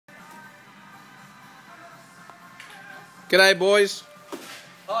G'day, boys.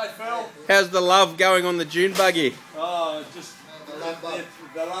 Hi, Phil. How's the love going on the Dune buggy? Oh, just the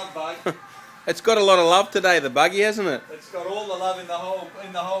love bug. It's got a lot of love today, the buggy, hasn't it? It's got all the love in the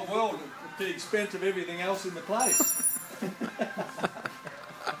whole world at the expense of everything else in the place.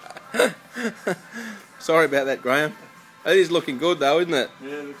 Sorry about that, Graham. It is looking good though, isn't it?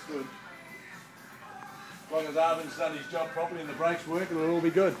 Yeah, it looks good. As long as Arvin's done his job properly and the brakes work, it'll all be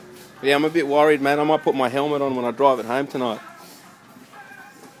good. Yeah, I'm a bit worried, man. I might put my helmet on when I drive it home tonight.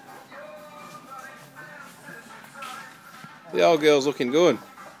 The old girl's looking good.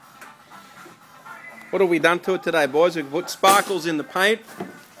 What have we done to it today, boys? We've put sparkles in the paint.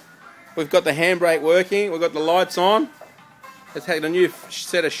 We've got the handbrake working. We've got the lights on. It's had a new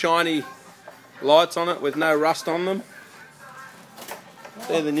set of shiny lights on it with no rust on them.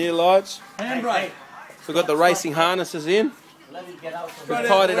 They're the new lights. Handbrake. We've got the racing harnesses in. We've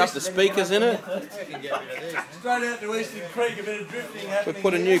tidied up the speakers in it. Straight out to Eastern Creek, a bit of drifting happening. We've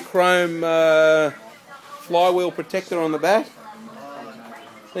put a new chrome flywheel protector on the back.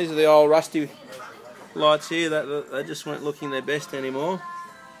 These are the old rusty lights here. They just weren't looking their best anymore.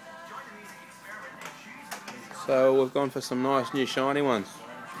 So we've gone for some nice new shiny ones.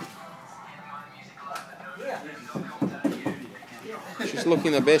 She's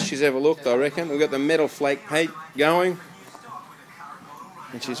looking the best she's ever looked, I reckon. We've got the metal flake paint going,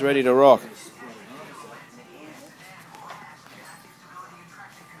 and she's ready to rock.